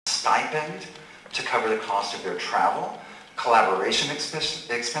stipend to cover the cost of their travel, collaboration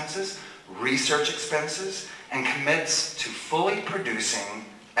expenses, research expenses, and commits to fully producing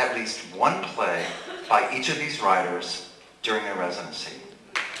at least one play by each of these writers during their residency.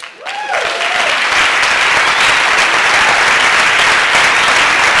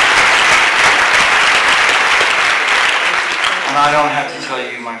 And I don't have to tell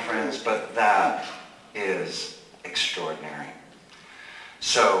you, my friends, but that is extraordinary.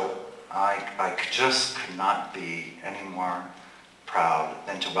 So I just could not be any more proud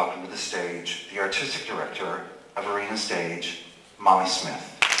than to welcome to the stage the artistic director of Arena Stage, Molly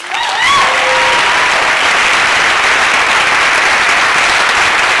Smith.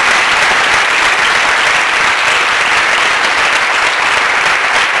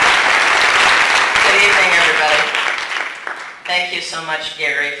 Good evening, everybody. Thank you so much,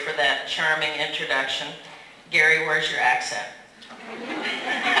 Gary, for that charming introduction. Gary, where's your accent?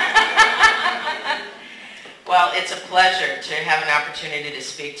 Well, it's a pleasure to have an opportunity to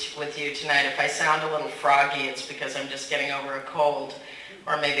speak with you tonight. If I sound a little froggy, it's because I'm just getting over a cold,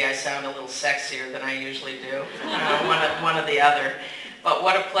 or maybe I sound a little sexier than I usually do, one or the other. But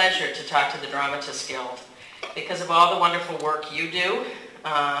what a pleasure to talk to the Dramatists Guild. Because of all the wonderful work you do,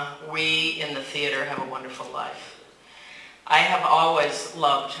 we in the theater have a wonderful life. I have always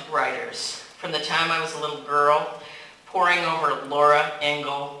loved writers. From the time I was a little girl, poring over Laura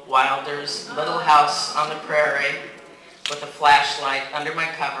Ingalls Wilder's Little House on the Prairie with a flashlight under my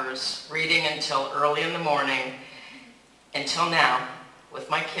covers, reading until early in the morning, until now, with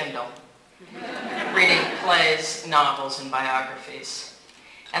my Kindle, reading plays, novels, and biographies.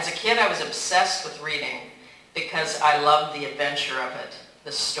 As a kid, I was obsessed with reading because I loved the adventure of it,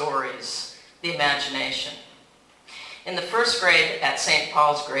 the stories, the imagination. In the first grade at St.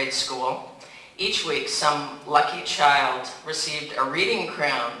 Paul's Grade School, each week, some lucky child received a reading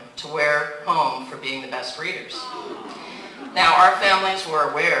crown to wear home for being the best readers. Now, our families were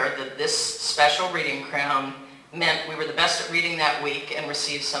aware that this special reading crown meant we were the best at reading that week and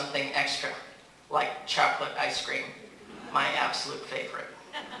received something extra, like chocolate ice cream, my absolute favorite.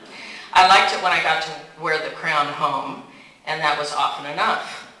 I liked it when I got to wear the crown home, and that was often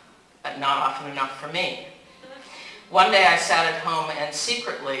enough, but not often enough for me. One day I sat at home and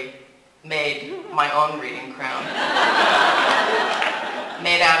secretly made my own reading crown,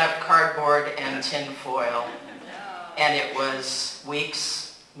 made out of cardboard and tin foil, and it was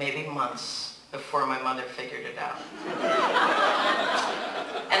weeks, maybe months, before my mother figured it out.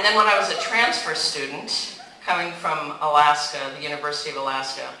 And then when I was a transfer student, coming from Alaska, the University of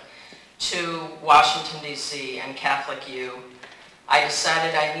Alaska, to Washington, D.C. and Catholic U, I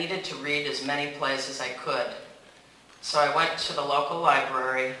decided I needed to read as many plays as I could. So I went to the local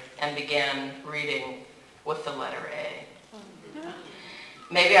library and began reading with the letter A.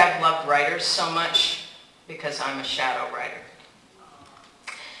 Maybe I've loved writers so much because I'm a shadow writer.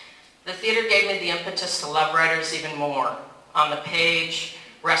 The theater gave me the impetus to love writers even more. On the page,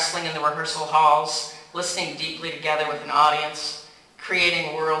 wrestling in the rehearsal halls, listening deeply together with an audience,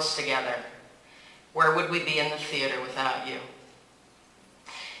 creating worlds together. Where would we be in the theater without you?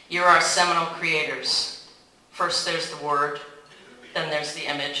 You're our seminal creators. First there's the word, then there's the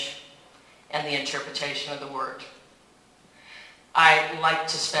image, and the interpretation of the word. I like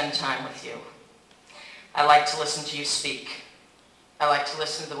to spend time with you. I like to listen to you speak. I like to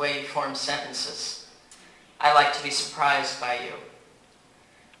listen to the way you form sentences. I like to be surprised by you.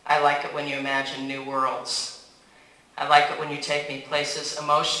 I like it when you imagine new worlds. I like it when you take me places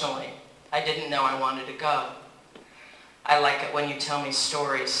emotionally I didn't know I wanted to go. I like it when you tell me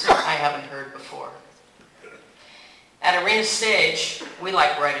stories I haven't heard before. At Arena Stage, we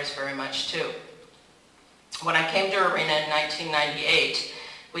like writers very much too. When I came to Arena in 1998,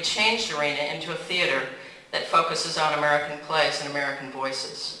 we changed Arena into a theater that focuses on American plays and American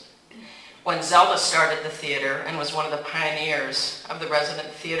voices. When Zelda started the theater and was one of the pioneers of the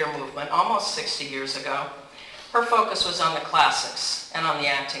resident theater movement almost 60 years ago, her focus was on the classics and on the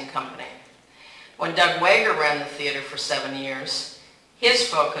acting company. When Doug Wager ran the theater for 7 years, his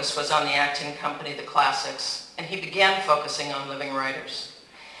focus was on the acting company, the classics, and he began focusing on living writers.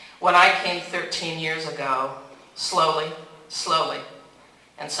 When I came 13 years ago, slowly,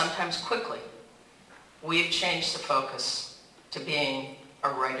 and sometimes quickly, we've changed the focus to being a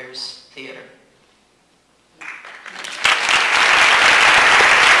writer's theater.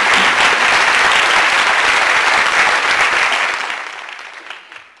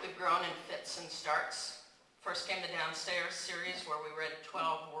 We've grown in fits and starts. First came the Downstairs series, where we read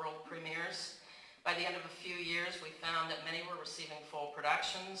 12 world premieres. By the end of a few years, we found that many were receiving full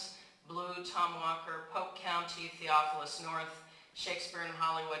productions. Blue, Tom Walker, Polk County, Theophilus North, Shakespeare in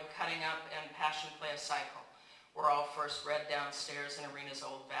Hollywood, Cutting Up, and Passion Play a Cycle were all first read downstairs in Arena's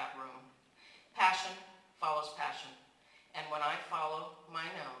old bat room. Passion follows passion, and when I follow my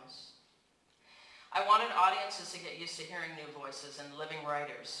nose. I wanted audiences to get used to hearing new voices and living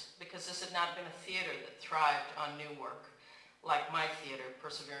writers, because this had not been a theater that thrived on new work, like my theater,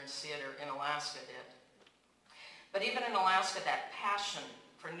 Perseverance Theater in Alaska, did. But even in Alaska, that passion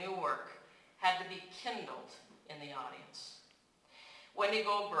for new work had to be kindled in the audience. Wendy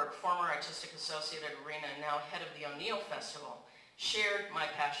Goldberg, former artistic associate at Arena and now head of the O'Neill Festival, shared my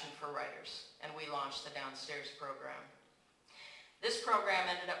passion for writers, and we launched the Downstairs program. This program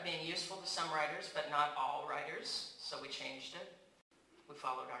ended up being useful to some writers, but not all writers, so we changed it. We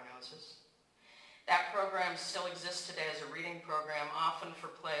followed our noses. That program still exists today as a reading program, often for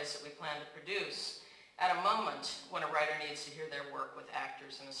plays that we plan to produce at a moment when a writer needs to hear their work with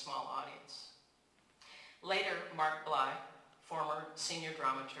actors in a small audience. Later, Mark Bly, former senior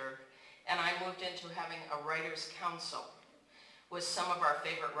dramaturg, and I moved into having a writer's council with some of our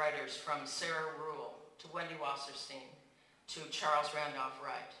favorite writers, from Sarah Ruhl to Wendy Wasserstein to Charles Randolph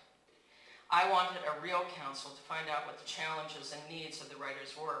Wright. I wanted a real council to find out what the challenges and needs of the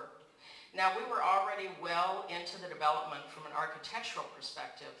writers were. Now, we were already well into the development from an architectural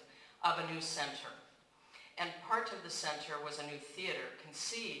perspective of a new center. And part of the center was a new theater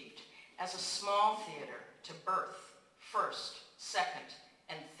conceived as a small theater to birth first, second,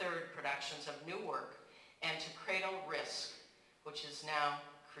 and third productions of new work, and to cradle risk, which is now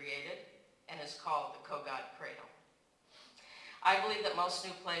created and is called the Kogod Cradle. I believe that most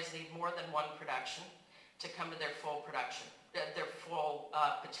new plays need more than one production to come to their full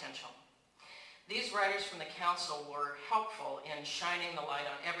potential. These writers from the council were helpful in shining the light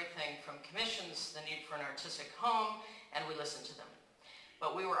on everything from commissions, the need for an artistic home, and we listened to them.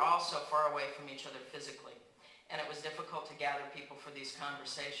 But we were also far away from each other physically, and it was difficult to gather people for these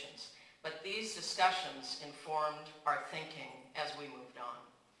conversations. But these discussions informed our thinking as we moved on.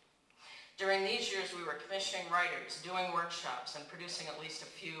 During these years, we were commissioning writers, doing workshops, and producing at least a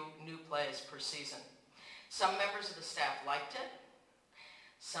few new plays per season. Some members of the staff liked it.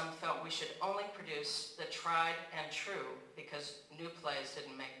 Some felt we should only produce the tried and true because new plays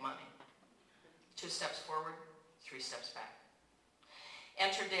didn't make money. 2 steps forward, 3 steps back.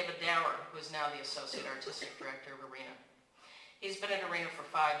 Enter David Dower, who is now the Associate Artistic Director of Arena. He's been at Arena for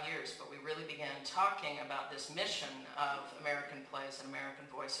 5 years, but we really began talking about this mission of American plays and American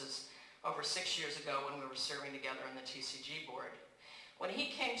voices over 6 years ago when we were serving together on the TCG board. When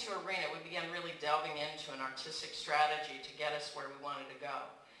he came to Arena, we began really delving into an artistic strategy to get us where we wanted to go.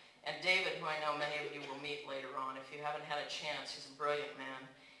 And David, who I know many of you will meet later on, if you haven't had a chance, he's a brilliant man.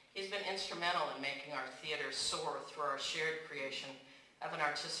 He's been instrumental in making our theater soar through our shared creation of an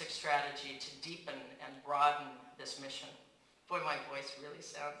artistic strategy to deepen and broaden this mission. Boy, my voice really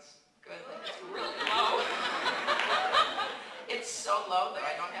sounds good. It's really low. It's so low that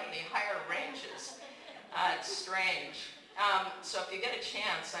I don't have any higher ranges. It's strange. So if you get a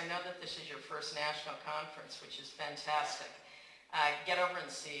chance, I know that this is your first national conference, which is fantastic. Get over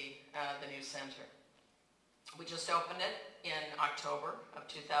and see the new center. We just opened it in October of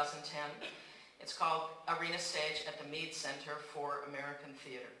 2010. It's called Arena Stage at the Mead Center for American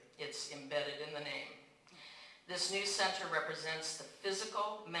Theater. It's embedded in the name. This new center represents the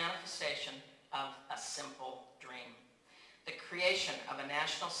physical manifestation of a simple dream. The creation of a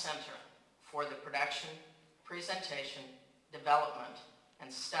national center for the production, presentation, development,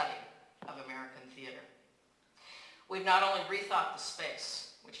 and study of American theater. We've not only rethought the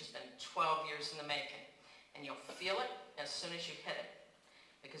space, which has been 12 years in the making, and you'll feel it as soon as you hit it,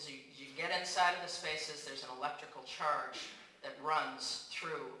 because you get inside of the spaces, there's an electrical charge that runs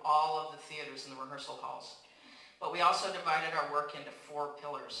through all of the theaters and the rehearsal halls. But we also divided our work into 4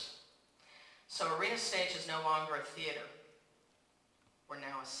 pillars. So Arena Stage is no longer a theater. We're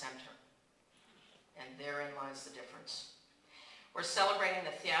now a center. And therein lies the difference. We're celebrating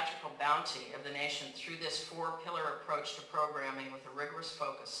the theatrical bounty of the nation through this 4-pillar approach to programming with a rigorous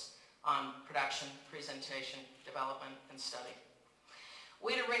focus on production, presentation, development, and study.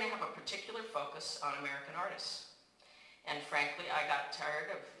 We at Arena have a particular focus on American artists. And frankly, I got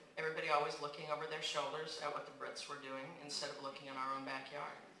tired of everybody always looking over their shoulders at what the Brits were doing instead of looking in our own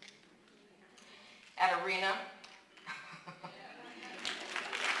backyard. At Arena,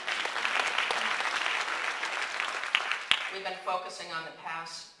 we've been focusing on the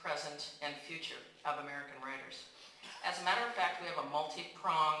past, present, and future of American writers. As a matter of fact, we have a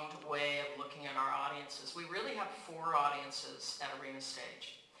multi-pronged way of looking at our audiences. We really have 4 audiences at Arena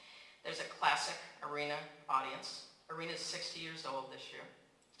Stage. There's a classic Arena audience. Arena is 60 years old this year.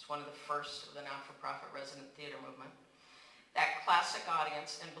 It's one of the first of the not-for-profit resident theater movement. That classic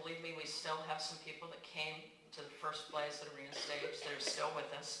audience, and believe me, we still have some people that came to the first plays at Arena Stage that are still with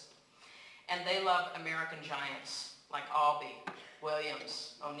us. And they love American giants like Albee,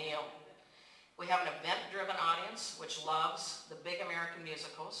 Williams, O'Neill. We have an event-driven audience which loves the big American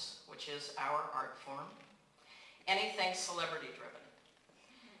musicals, which is our art form. Anything celebrity-driven.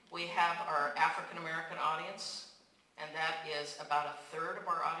 We have our African-American audience, and that is about a third of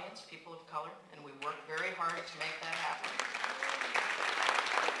our audience, people of color, and we work very hard to make that happen.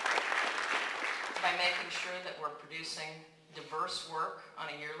 By making sure that we're producing diverse work on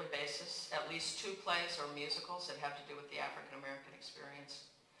a yearly basis, at least 2 plays or musicals that have to do with the African-American experience.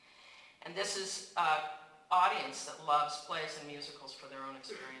 And this is an audience that loves plays and musicals for their own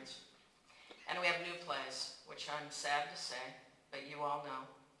experience. And we have new plays, which I'm sad to say, but you all know,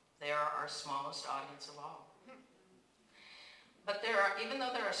 they are our smallest audience of all. But even though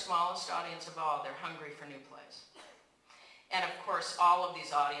they're our smallest audience of all, they're hungry for new plays. And of course, all of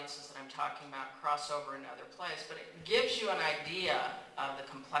these audiences that I'm talking about cross over into other plays, but it gives you an idea of the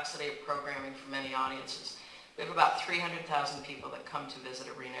complexity of programming for many audiences. We have about 300,000 people that come to visit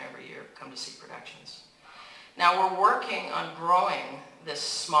Arena every year, come to see productions. Now we're working on growing this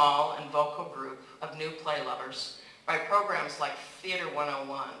small and vocal group of new play lovers by programs like Theater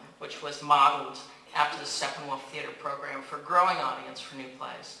 101, which was modeled after the Steppenwolf Theater program for growing audience for new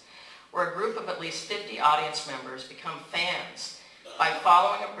plays, where a group of at least 50 audience members become fans by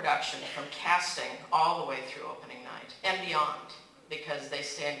following a production from casting all the way through opening night and beyond, because they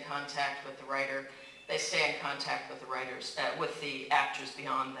stay in contact with the writer, they stay in contact with the writers, with the actors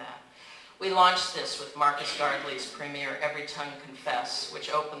beyond that. We launched this with Marcus Gardley's premiere, Every Tongue Confess,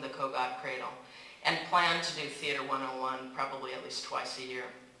 which opened the Kogot Cradle, and plan to do Theater 101 probably at least twice a year.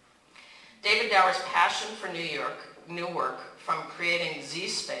 David Dower's passion for new work, from creating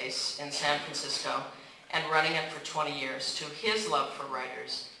Z-Space in San Francisco and running it for 20 years, to his love for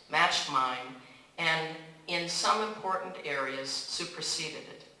writers, matched mine, and in some important areas superseded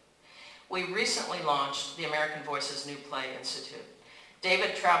it. We recently launched the American Voices New Play Institute.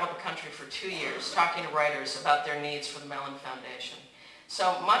 David traveled the country for 2 years talking to writers about their needs for the Mellon Foundation.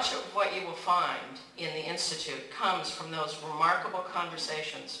 So much of what you will find in the Institute comes from those remarkable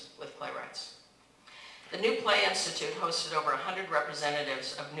conversations with playwrights. The New Play Institute hosted over 100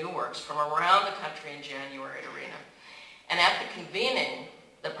 representatives of new works from around the country in January at Arena. And at the convening,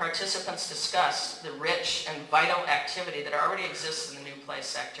 the participants discussed the rich and vital activity that already exists in the new play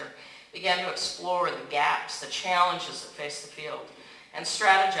sector, began to explore the gaps, the challenges that face the field, and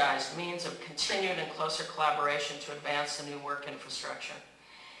strategized means of continued and closer collaboration to advance the new work infrastructure.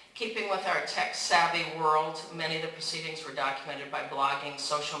 Keeping with our tech-savvy world, many of the proceedings were documented by blogging,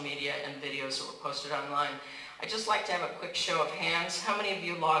 social media, and videos that were posted online. I'd just like to have a quick show of hands. How many of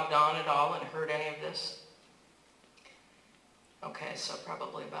you logged on at all and heard any of this? Okay, so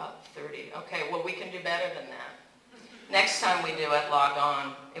probably about 30. Okay, well, we can do better than that. Next time we do it, log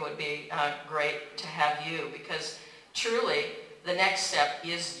on. It would be great to have you, because truly, the next step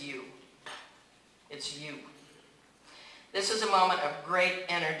is you. It's you. This is a moment of great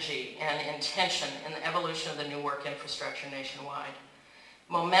energy and intention in the evolution of the new work infrastructure nationwide.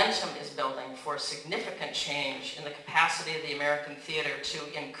 Momentum is building for significant change in the capacity of the American theater to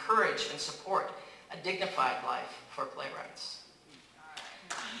encourage and support a dignified life for playwrights.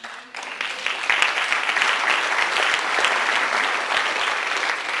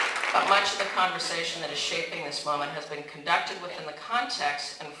 But much of the conversation that is shaping this moment has been conducted within the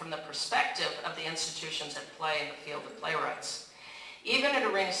context and from the perspective of the institutions at play in the field of playwrights. Even at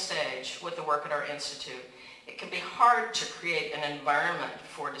Arena Stage, with the work at our institute, it can be hard to create an environment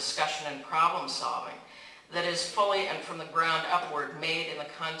for discussion and problem solving that is fully and from the ground upward made in the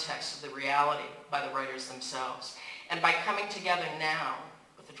context of the reality by the writers themselves. And by coming together now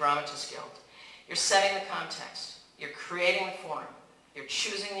with the Dramatists Guild, you're setting the context, you're creating the forum, you're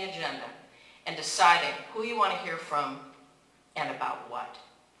choosing the agenda and deciding who you want to hear from and about what.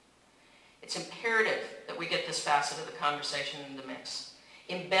 It's imperative that we get this facet of the conversation in the mix.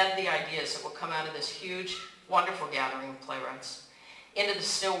 Embed the ideas that will come out of this huge, wonderful gathering of playwrights into the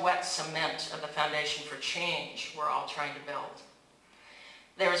still wet cement of the foundation for change we're all trying to build.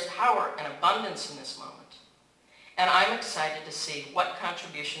 There is power and abundance in this moment. And I'm excited to see what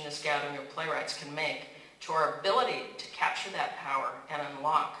contribution this gathering of playwrights can make to our ability to capture that power and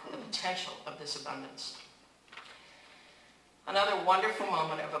unlock the potential of this abundance. Another wonderful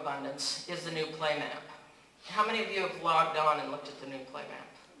moment of abundance is the new play map. How many of you have logged on and looked at the new play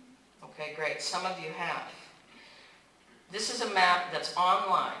map? Okay, great. Some of you have. This is a map that's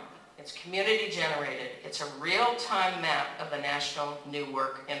online. It's community generated. It's a real-time map of the national new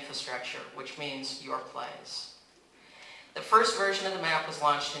work infrastructure, which means your plays. The first version of the map was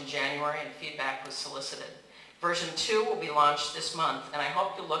launched in January and feedback was solicited. Version 2 will be launched this month, and I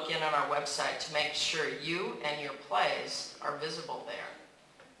hope you'll look in on our website to make sure you and your plays are visible there.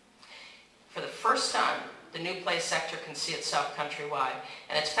 For the first time, the new play sector can see itself countrywide,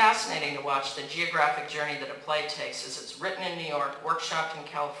 and it's fascinating to watch the geographic journey that a play takes as it's written in New York, workshopped in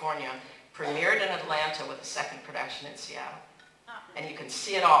California, premiered in Atlanta with a second production in Seattle. And you can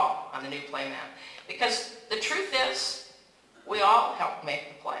see it all on the new play map. Because the truth is, we all help make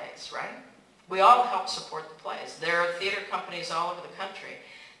the plays, right? We all help support the plays. There are theater companies all over the country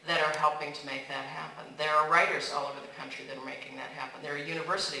that are helping to make that happen. There are writers all over the country that are making that happen. There are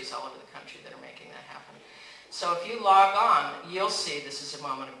universities all over the country that are making that happen. So if you log on, you'll see this is a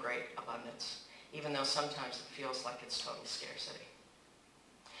moment of great abundance, even though sometimes it feels like it's total scarcity.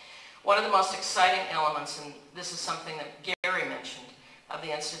 One of the most exciting elements, and this is something that Gary mentioned, of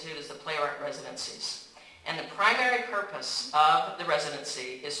the Institute is the playwright residencies. And the primary purpose of the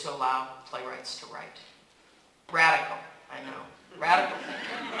residency is to allow playwrights to write. Radical, I know. Radical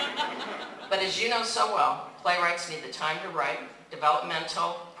thinking. But as you know so well, playwrights need the time to write,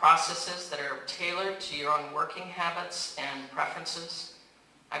 developmental processes that are tailored to your own working habits and preferences.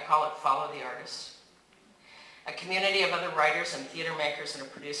 I call it follow the artist. A community of other writers and theater makers in a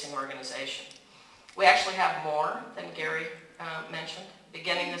producing organization. We actually have more than Gary mentioned.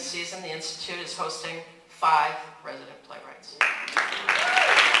 Beginning this season, the Institute is hosting 5 resident playwrights.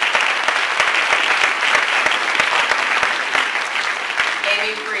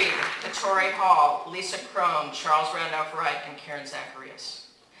 Amy Freed, Katori Hall, Lisa Crone, Charles Randolph Wright, and Karen Zacharias.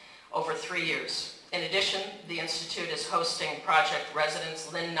 Over 3 years. In addition, the Institute is hosting project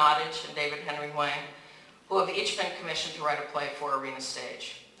residents Lynn Nottage and David Henry Wang, who have each been commissioned to write a play for Arena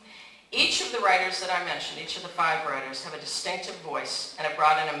Stage. Each of the writers that I mentioned, each of the 5 writers, have a distinctive voice and have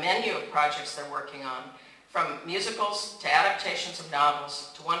brought in a menu of projects they're working on, from musicals to adaptations of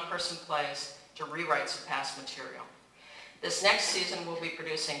novels to one-person plays to rewrites of past material. This next season we'll be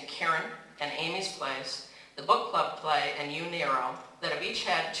producing Karen and Amy's plays, the book club play, and You Nero, that have each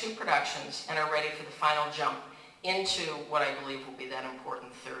had 2 productions and are ready for the final jump into what I believe will be that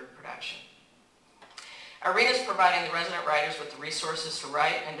important 3rd production. Arena is providing the resident writers with the resources to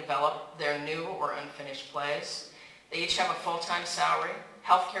write and develop their new or unfinished plays. They each have a full-time salary,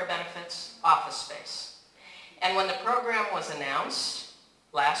 healthcare benefits, office space. And when the program was announced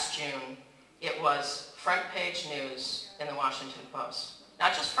last June, it was front page news in the Washington Post.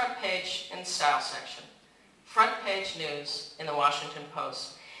 Not just front page in the style section, front page news in the Washington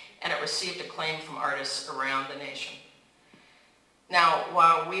Post, and it received acclaim from artists around the nation. Now,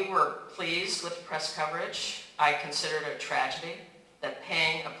 while we were pleased with the press coverage, I consider it a tragedy that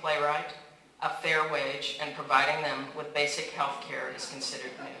paying a playwright a fair wage and providing them with basic health care is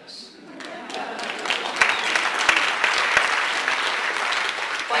considered news.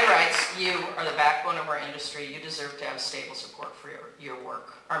 Playwrights, you are the backbone of our industry. You deserve to have stable support for your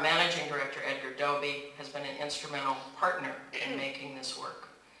work. Our managing director, Edgar Doby, has been an instrumental partner in making this work.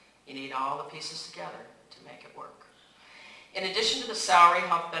 You need all the pieces together to make it work. In addition to the salary,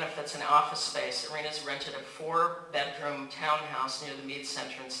 health benefits, and office space, Arena's rented a 4-bedroom townhouse near the Mead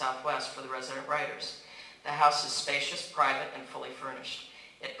Center in Southwest for the resident writers. The house is spacious, private, and fully furnished.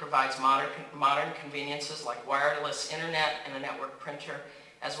 It provides modern conveniences like wireless internet and a network printer,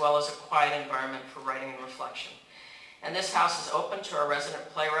 as well as a quiet environment for writing and reflection. And this house is open to our resident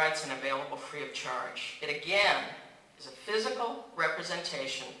playwrights and available free of charge. It again is a physical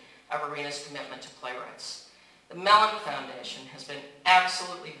representation of Arena's commitment to playwrights. The Mellon Foundation has been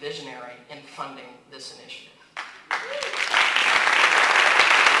absolutely visionary in funding this initiative.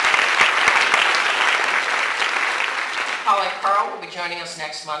 Holly Carl will be joining us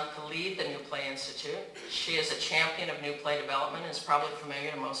next month to lead the New Play Institute. She is a champion of new play development and is probably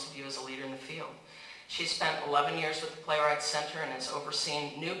familiar to most of you as a leader in the field. She spent 11 years with the Playwrights Center and has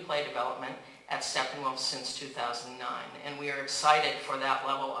overseen new play development at Steppenwolf since 2009. And we are excited for that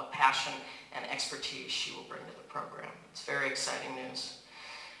level of passion and expertise she will bring to the program. It's very exciting news.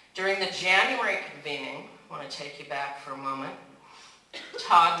 During the January convening, I want to take you back for a moment,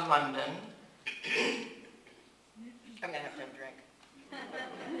 Todd London, I'm going to have a drink.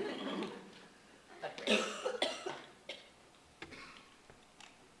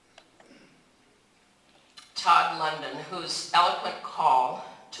 Todd London, whose eloquent call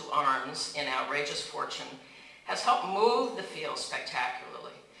to arms in Outrageous Fortune has helped move the field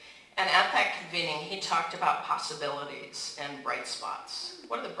spectacularly. And at that convening, he talked about possibilities and bright spots.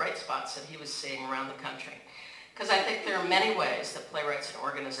 What are the bright spots that he was seeing around the country? Because I think there are many ways that playwrights and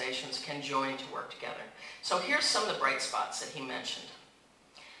organizations can join to work together. So here's some of the bright spots that he mentioned.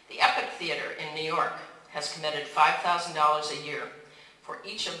 The Epic Theater in New York has committed $5,000 a year for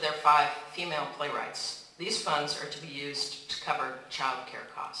each of their 5 female playwrights. These funds are to be used to cover child care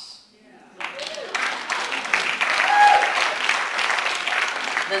costs.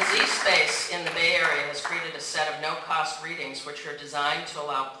 The Z Space in the Bay Area has created a set of no-cost readings which are designed to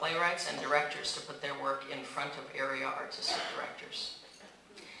allow playwrights and directors to put their work in front of area artistic directors.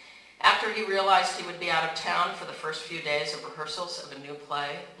 After he realized he would be out of town for the first few days of rehearsals of a new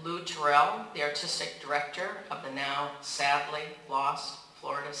play, Lou Terrell, the artistic director of the now sadly lost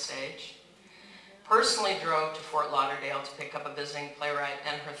Florida stage, personally drove to Fort Lauderdale to pick up a visiting playwright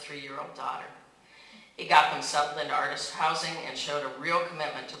and her 3-year-old daughter. He got them settled into artist housing and showed a real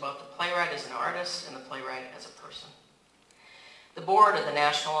commitment to both the playwright as an artist and the playwright as a person. The board of the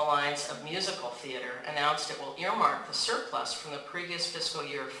National Alliance of Musical Theater announced it will earmark the surplus from the previous fiscal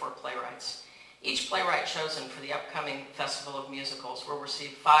year for playwrights. Each playwright chosen for the upcoming Festival of Musicals will receive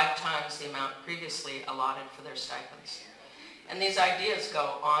 5 times the amount previously allotted for their stipends. And these ideas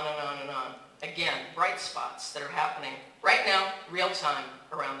go on and on and on. Again, bright spots that are happening right now, real time,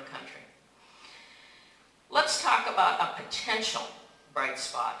 around the country. Let's talk about a potential bright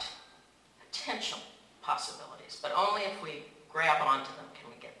spot, potential possibilities, but only if we grab onto them can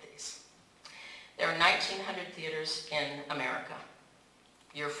we get these. There are 1,900 theaters in America.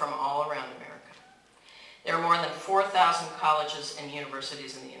 You're from all around America. There are more than 4,000 colleges and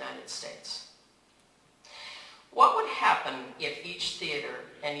universities in the United States. What would happen if each theater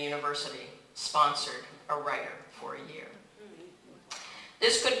and university sponsored a writer for a year?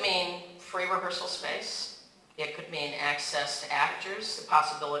 This could mean free rehearsal space. It could mean access to actors. The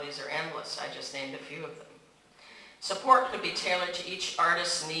possibilities are endless. I just named a few of them. Support could be tailored to each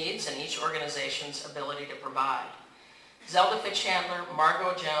artist's needs and each organization's ability to provide. Zelda Fitzchandler,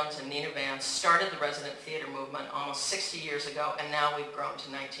 Margot Jones, and Nina Vance started the resident theater movement almost 60 years ago, and now we've grown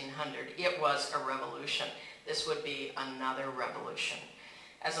to 1,900. It was a revolution. This would be another revolution.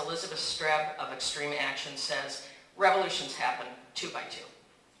 As Elizabeth Streb of Extreme Action says, revolutions happen 2 by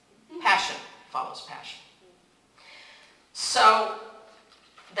 2. Passion follows passion. So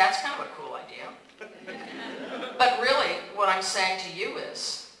that's kind of a cool idea. But really, what I'm saying to you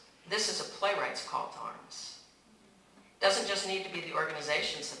is, this is a playwright's call to arms. It doesn't just need to be the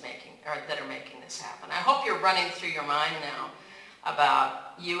organizations that are making this happen. I hope you're running through your mind now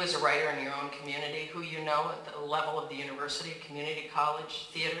about you as a writer in your own community, who you know at the level of the university, community college,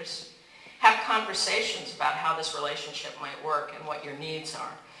 theaters. Have conversations about how this relationship might work and what your needs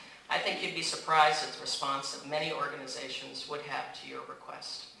are. I think you'd be surprised at the response that many organizations would have to your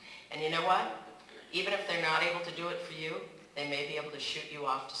request. And you know what? Even if they're not able to do it for you, they may be able to shoot you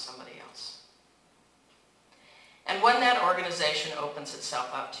off to somebody else. And when that organization opens itself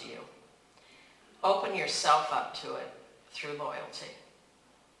up to you, open yourself up to it through loyalty.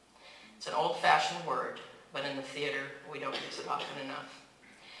 It's an old-fashioned word, but in the theater, we don't use it often enough.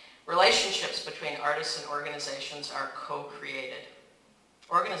 Relationships between artists and organizations are co-created.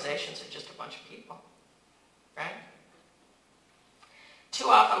 Organizations are just a bunch of people, right? Too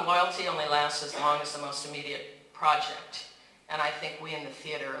often, loyalty only lasts as long as the most immediate project, and I think we in the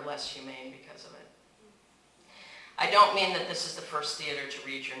theater are less humane because of it. I don't mean that this is the first theater to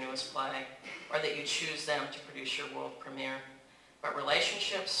read your newest play, or that you choose them to produce your world premiere, but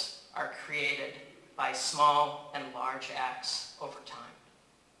relationships are created by small and large acts over time.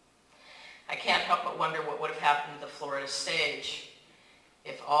 I can't help but wonder what would have happened to the Florida stage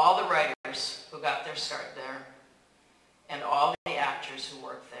if all the writers who got their start there and all the actors who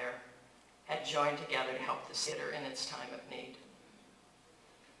worked there had joined together to help the theater in its time of need.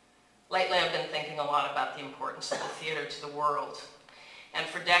 Lately, I've been thinking a lot about the importance of the theater to the world. And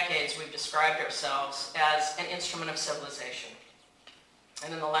for decades, we've described ourselves as an instrument of civilization.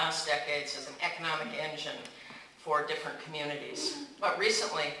 And in the last decades, as an economic engine for different communities. But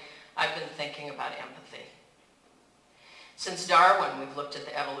recently, I've been thinking about empathy. Since Darwin, we've looked at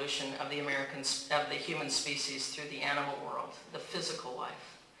the evolution of the human species through the animal world, the physical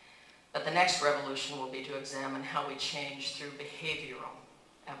life. But the next revolution will be to examine how we change through behavioral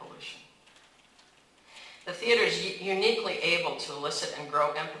evolution. The theater is uniquely able to elicit and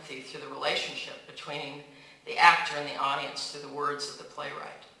grow empathy through the relationship between the actor and the audience through the words of the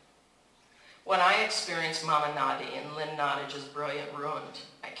playwright. When I experience Mama Nadi in Lynn Nottage's brilliant Ruined,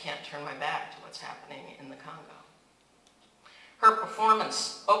 I can't turn my back to what's happening in the Congo. Her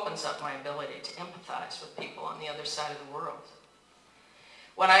performance opens up my ability to empathize with people on the other side of the world.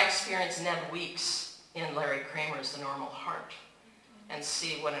 When I experience Ned Weeks in Larry Kramer's The Normal Heart and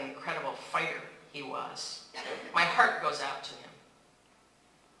see what an incredible fighter he was, my heart goes out to him.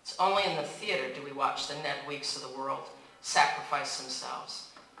 It's only in the theater do we watch the Ned Weeks of the world sacrifice themselves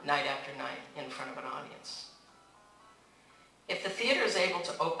night after night in front of an audience. If the theater is able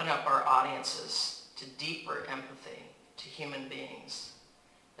to open up our audiences to deeper empathy to human beings,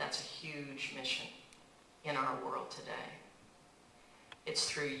 that's a huge mission in our world today. It's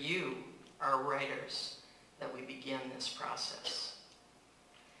through you, our writers, that we begin this process.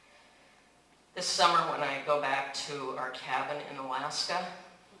 This summer, when I go back to our cabin in Alaska,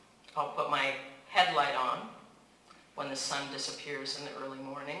 I'll put my headlight on when the sun disappears in the early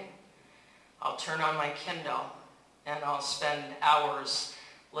morning. I'll turn on my Kindle and I'll spend hours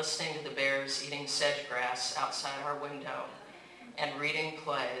listening to the bears eating sedge grass outside our window and reading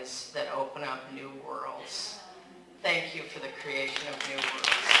plays that open up new worlds. Thank you for the creation of new worlds.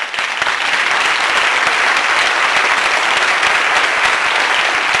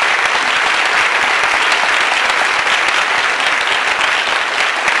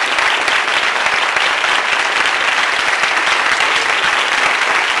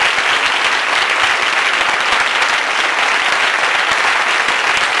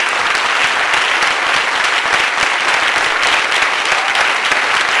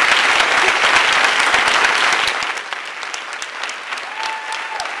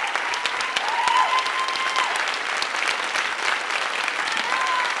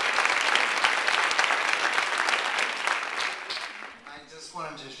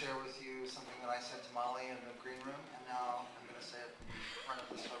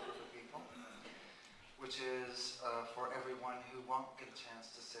 Which is for everyone who won't get a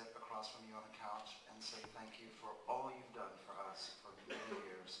chance to sit across from you on the couch and say thank you for all you've